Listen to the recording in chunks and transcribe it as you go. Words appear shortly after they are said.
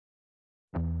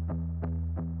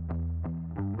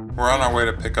We're on our way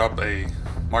to pick up a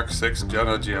Mark 6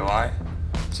 Jetta GLI.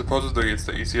 Supposedly it's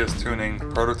the ECS Tuning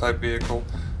prototype vehicle,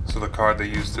 so the car they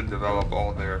use to develop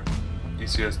all their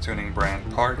ECS Tuning brand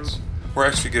parts. We're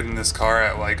actually getting this car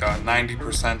at like a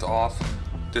 90% off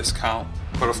discount,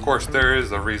 but of course there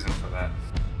is a reason for that.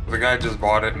 The guy just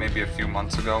bought it maybe a few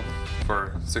months ago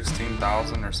for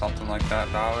 $16,000 or something like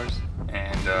that dollars,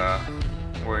 and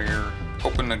we're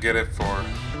hoping to get it for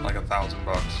like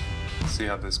 $1,000. See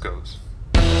how this goes.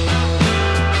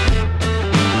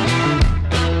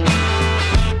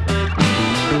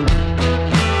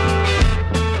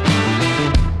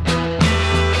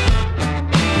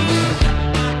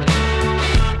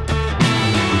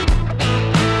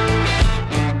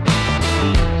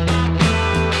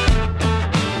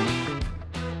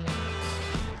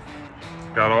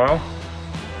 Got oil?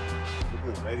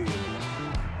 It's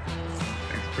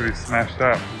pretty smashed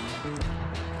up.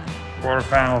 Quarter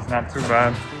panel's not too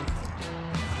bad.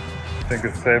 I think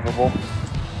it's savable.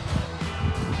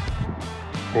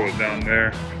 Pull it down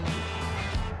there.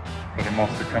 It'll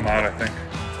mostly come out, I think.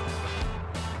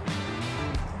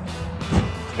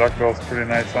 Duck bill's pretty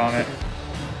nice on it.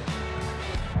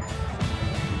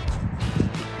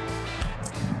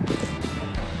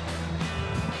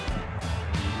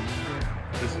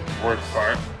 This is the worst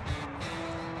part.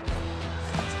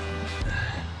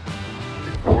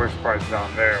 The worst part's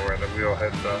down there where the wheel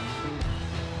hit the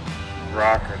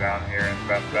rocker down here and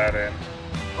bent that in.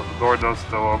 But the door does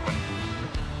still open.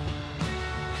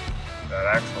 That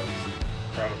axle is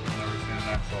probably never seen an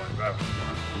axle like that before.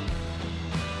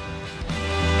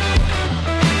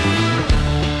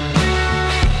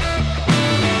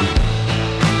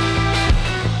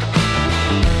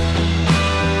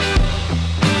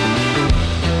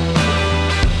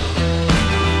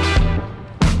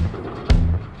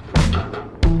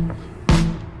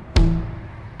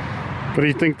 What do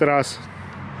you think, Taras?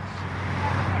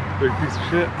 Big piece of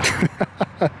shit.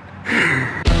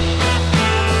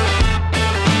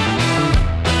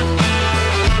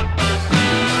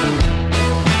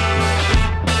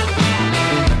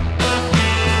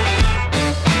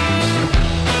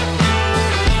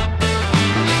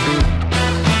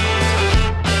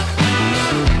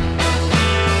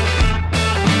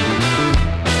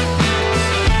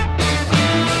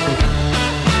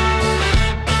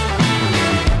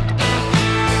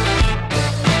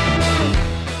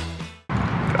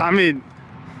 I mean,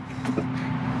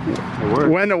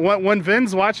 when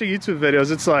Vin's watching YouTube videos,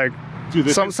 it's like,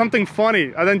 dude, something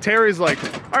funny, and then Terry's like,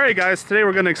 all right guys, today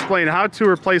we're going to explain how to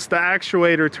replace the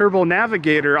actuator turbo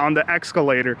navigator on the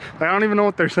Escalator. I don't even know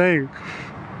what they're saying.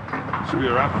 Should be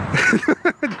a wrap.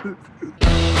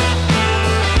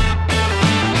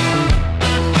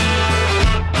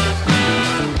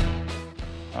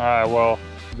 Alright, well,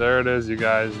 there it is, you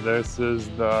guys. This is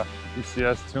the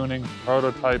ECS Tuning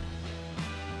prototype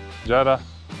Jetta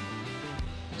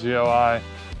GLI.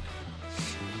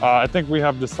 I think we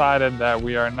have decided that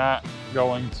we are not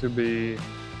going to be,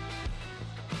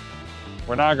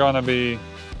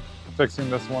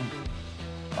 fixing this one.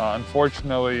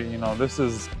 Unfortunately, you know, this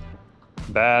is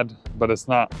bad, but it's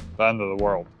not the end of the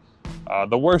world.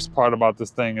 The worst part about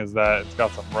this thing is that it's got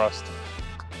some rust,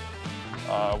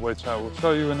 which I will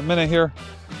show you in a minute here,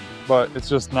 but it's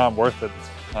just not worth it.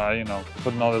 You know,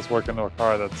 putting all this work into a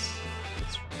car that's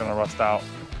gonna rust out,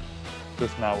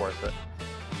 just not worth it.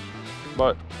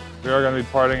 But we are gonna be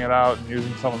parting it out and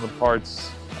using some of the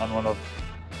parts on one of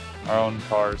our own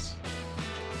cars.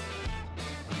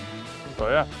 So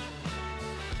yeah,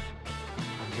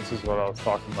 this is what I was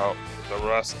talking about, the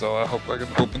rust. Though I hope I can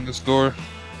open this door.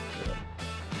 Yeah.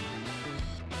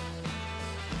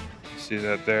 See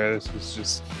that there? This is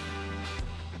just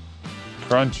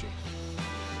crunchy.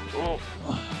 Oh.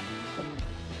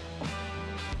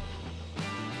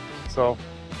 So,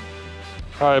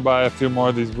 probably buy a few more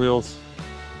of these wheels,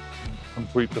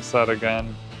 complete the set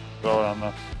again, throw it on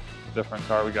the different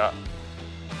car we got.